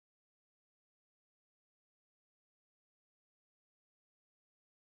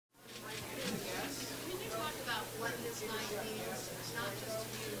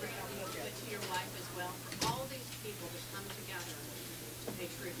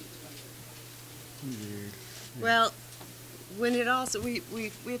Well, when it also we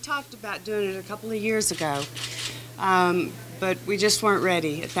had talked about doing it a couple of years ago, but we just weren't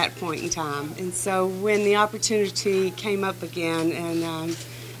ready at that point in time. And so when the opportunity came up again, and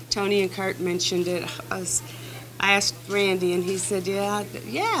Tony and Kurt mentioned it, I asked Randy, and he said, yeah,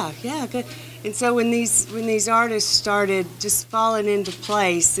 good. And so when these artists started just falling into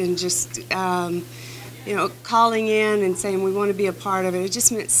place and just calling in and saying we want to be a part of it, it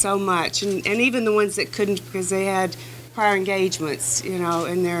just meant so much. And even the ones that couldn't because they had prior engagements,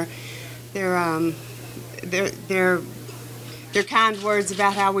 and their kind words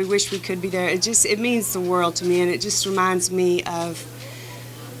about how we wish we could be there. It means the world to me, and it just reminds me of,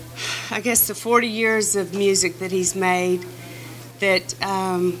 I guess, the 40 years of music that he's made, that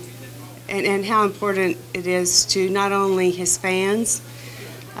and how important it is to not only his fans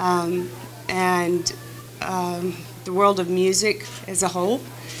and the world of music as a whole,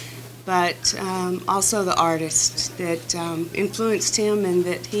 but also the artists that influenced him and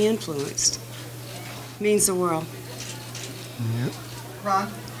that he influenced. It means the world. Yep. Ron,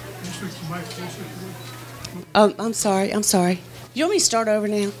 can you switch the mic closer, please? Oh, I'm sorry. You want me to start over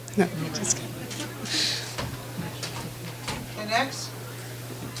now? No, just kidding. And next?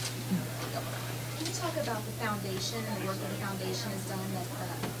 Can you talk about the foundation and the work that the foundation has done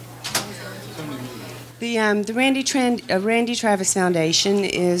The Randy Travis Foundation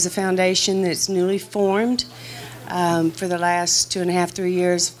is a foundation that's newly formed. For the last 2.5, 3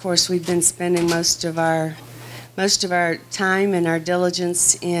 years, of course, we've been spending most of our time and our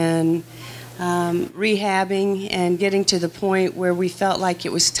diligence in rehabbing and getting to the point where we felt like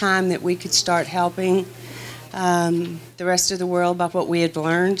it was time that we could start helping the rest of the world by what we had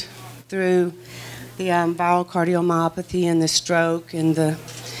learned through the viral cardiomyopathy and the stroke and the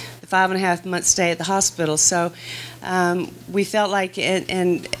 5.5-month stay at the hospital. So we felt like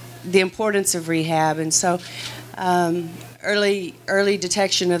and the importance of rehab, and so early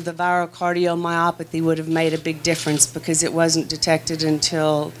detection of the viral cardiomyopathy would have made a big difference because it wasn't detected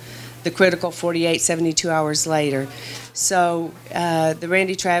until the critical 48, 72 hours later. So the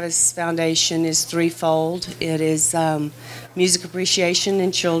Randy Travis Foundation is threefold. It is music appreciation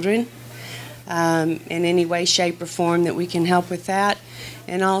in children in any way, shape, or form that we can help with that,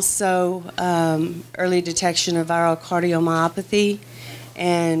 and also early detection of viral cardiomyopathy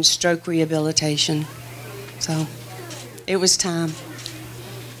and stroke rehabilitation. So it was time.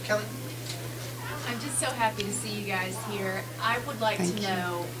 Kelly? I'm just so happy to see you guys here. I would like Thank to you.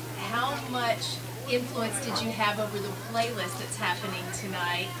 know, how much influence did you have over the playlist that's happening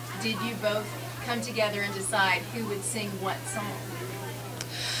tonight? Did you both come together and decide who would sing what song?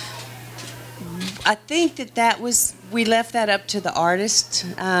 I think we left that up to the artist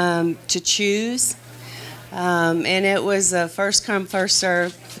to choose, and it was a first come, first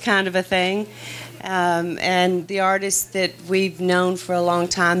serve kind of a thing. And the artists that we've known for a long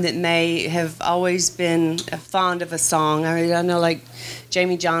time that may have always been fond of a song. I know, like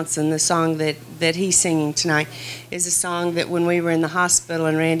Jamie Johnson, the song that he's singing tonight is a song that when we were in the hospital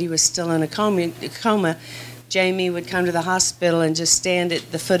and Randy was still in a coma, Jamie would come to the hospital and just stand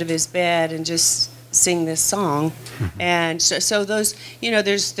at the foot of his bed and just sing this song. And so those,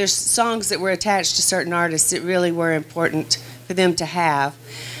 there's songs that were attached to certain artists that really were important for them to have.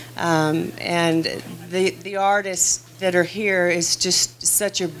 And the artists that are here is just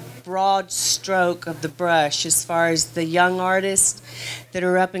such a broad stroke of the brush as far as the young artists that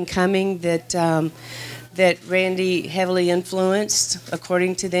are up and coming that Randy heavily influenced,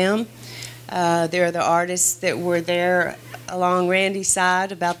 according to them. There are the artists that were there along Randy's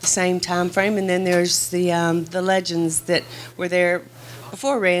side about the same time frame, and then there's the legends that were there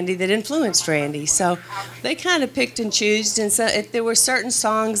before Randy that influenced Randy. So they kind of picked and chose, and so if there were certain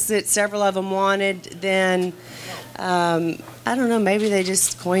songs that several of them wanted, then I don't know, maybe they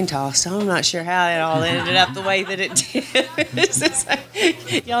just coin tossed. I'm not sure how it all ended up the way that it did. It's just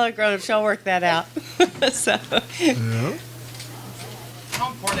like, y'all are grown-ups, y'all work that out. So. Yeah. How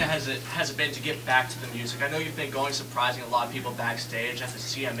important has it been to get back to the music? I know you've been going, surprising a lot of people backstage at the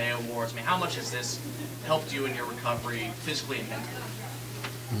CMA Awards. I mean, how much has this helped you in your recovery, physically and mentally?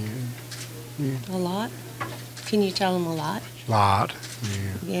 A lot. Can you tell them a lot? Lot.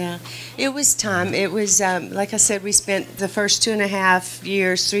 Yeah. It was time. It was, like I said, we spent the first 2.5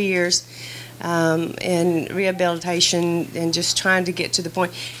 years, 3 years in rehabilitation and just trying to get to the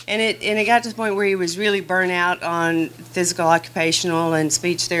point. And it got to the point where he was really burnt out on physical, occupational, and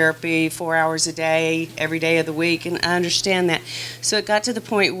speech therapy 4 hours a day, every day of the week, and I understand that. So it got to the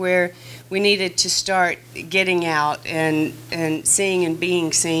point where we needed to start getting out and seeing and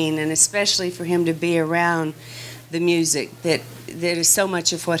being seen, and especially for him to be around the music that that is so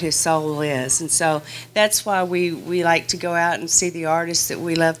much of what his soul is. And so that's why we like to go out and see the artists that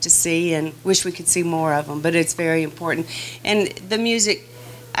we love to see and wish we could see more of them. But it's very important. And the music,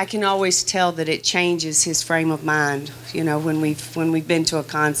 I can always tell that it changes his frame of mind, you know, when we've been to a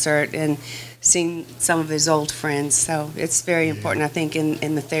concert and seen some of his old friends. So it's very important, I think,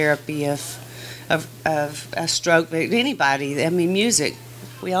 in the therapy of a stroke. But anybody, I mean, music,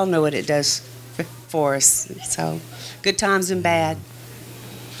 we all know what it does for us. So good times and bad.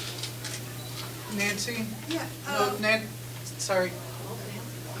 Nancy? Yeah. No, sorry.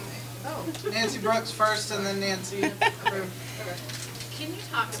 Oh, Nancy Brooks first, and then Nancy. Can you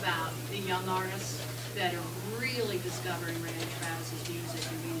talk about the young artists that are really discovering Randy Travis's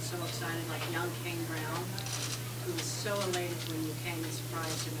music and being so excited, like young King Brown, who was so elated when you came and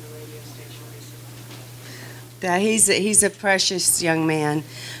surprised him at a radio station recently? Yeah, he's a precious young man.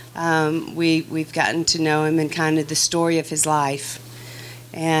 We've gotten to know him and kind of the story of his life.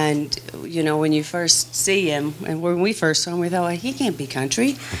 And, you know, when you first see him, and when we first saw him, we thought, well, he can't be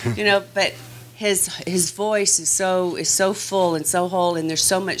country, you know, but his voice is so full and so whole, and there's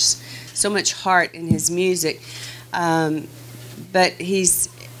so much heart in his music. But he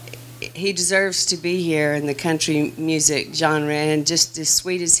deserves to be here in the country music genre, and just as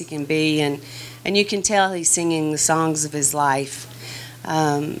sweet as he can be, and you can tell he's singing the songs of his life.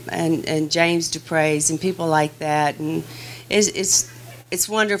 And James Dupre's and people like that, and it's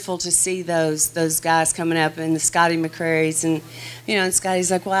wonderful to see those guys coming up, and the Scotty McCrary's, and you know, and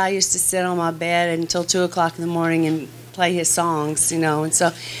Scotty's like, well, I used to sit on my bed until 2 o'clock in the morning and play his songs, you know, and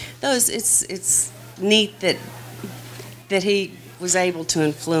so it's neat that he was able to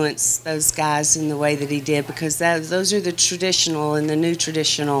influence those guys in the way that he did, because those are the traditional and the new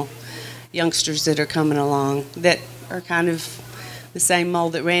traditional youngsters that are coming along that are kind of the same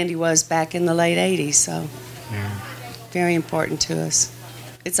mold that Randy was back in the late 80s, so very important to us.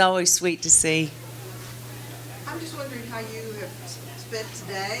 It's always sweet to see. I'm just wondering how you have spent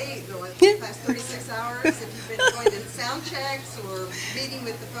today, the past 36 hours, if you've been going to sound checks or meeting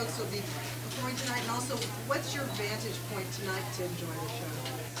with the folks who will be performing tonight, and also what's your vantage point tonight to enjoy the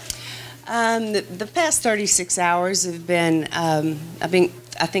show? The past 36 hours have been, I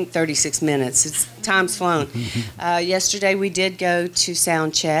think 36 minutes. Time's flown. Yesterday we did go to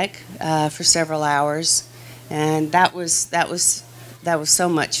sound check for several hours, and that was so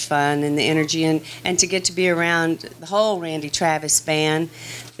much fun, and the energy, and to get to be around the whole Randy Travis band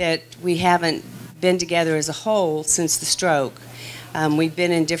that we haven't been together as a whole since the stroke. We've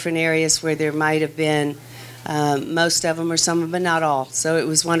been in different areas where there might have been most of them or some of them, but not all. So it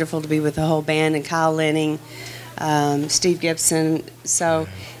was wonderful to be with the whole band, and Kyle Lenning, Steve Gibson. So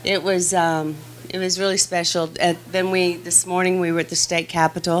it was really special. Then this morning we were at the state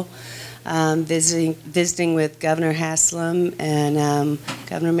capitol, visiting with Governor Haslam and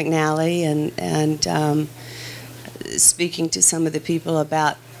Governor McNally, and speaking to some of the people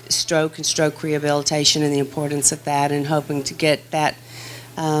about stroke and stroke rehabilitation and the importance of that, and hoping to get that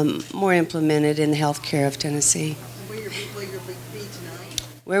more implemented in the health care of Tennessee. Will you be tonight?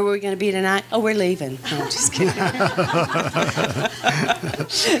 Where were we going to be tonight? Oh, we're leaving. No, I'm just kidding.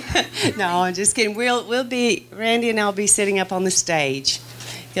 No, I'm just kidding. We'll be, Randy and I'll be sitting up on the stage.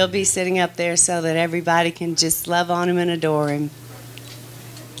 He'll be sitting up there so that everybody can just love on him and adore him.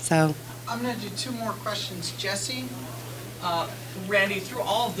 So I'm going to do 2 more questions. Jesse? Randy, through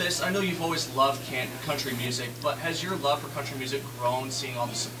all of this, I know you've always loved country music, but has your love for country music grown seeing all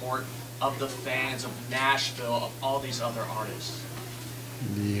the support of the fans of Nashville, of all these other artists?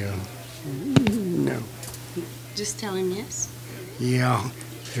 Yeah. No. just tell him yes. Yeah.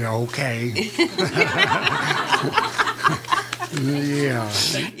 Yeah, okay. Yeah.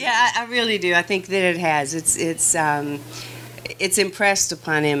 Yeah, I really do. I think that it has. It's impressed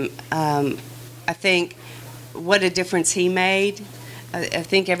upon him. I think what a difference he made. I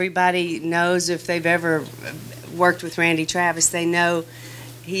think everybody knows, if they've ever worked with Randy Travis, they know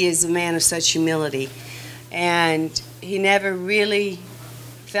he is a man of such humility. And he never really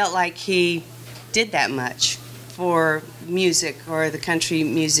felt like he did that much for music or the country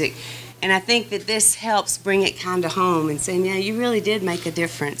music. And I think that this helps bring it kind of home and saying, yeah, you really did make a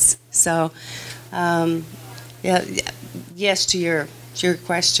difference. So, yeah, yes to your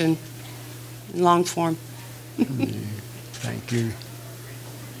question, long form. Thank you.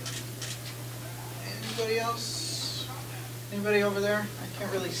 Anybody else? Anybody over there? I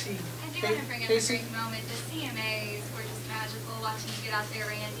can't really see. I do want to bring up a Casey? great moment. The CMAs were just magical watching you get out there,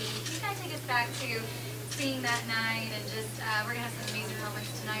 Randy. Can you kind of take us back to seeing that night and just, we're going to have some amazing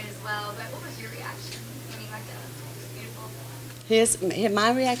moments tonight as well, but what was your reaction when you got there? It was beautiful.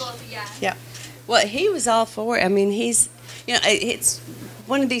 My reaction? Both, yeah. Yeah. Well, he was all for it. I mean, he's, it's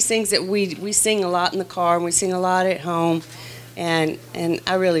one of these things that we sing a lot in the car and we sing a lot at home, and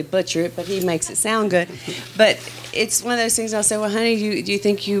I really butcher it, but he makes it sound good. But it's one of those things I'll say, well, honey, do you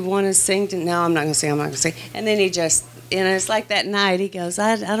think you want to sing? No, I'm not going to sing, I'm not going to sing. And then he just, it's like that night, he goes,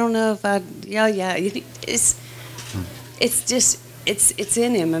 I don't know if I'd, yeah. It's just, it's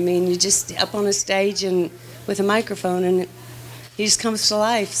in him. I mean, you just up on a stage and with a microphone, and he just comes to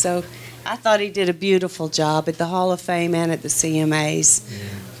life. So I thought he did a beautiful job at the Hall of Fame and at the CMAs.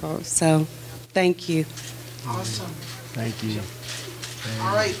 Yeah. So thank you. Awesome. Thank you.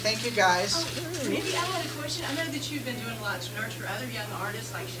 All right, thank you guys. Maybe I had a question. I know that you've been doing a lot to nurture other young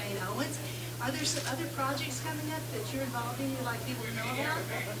artists like Shane Owens. Are there some other projects coming up that you're involved in you'd like people to know about?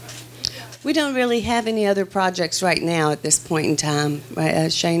 We don't really have any other projects right now at this point in time.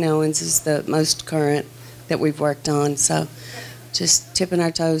 Shane Owens is the most current that we've worked on, so just tipping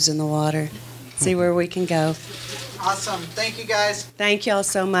our toes in the water, see where we can go. Awesome. Thank you guys. Thank y'all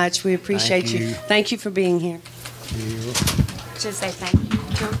so much. We appreciate Thank you. you. Thank you for being here. Yeah. Should say thank you.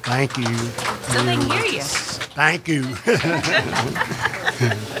 Thank you. So they can hear you. Thank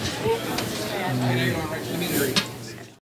you.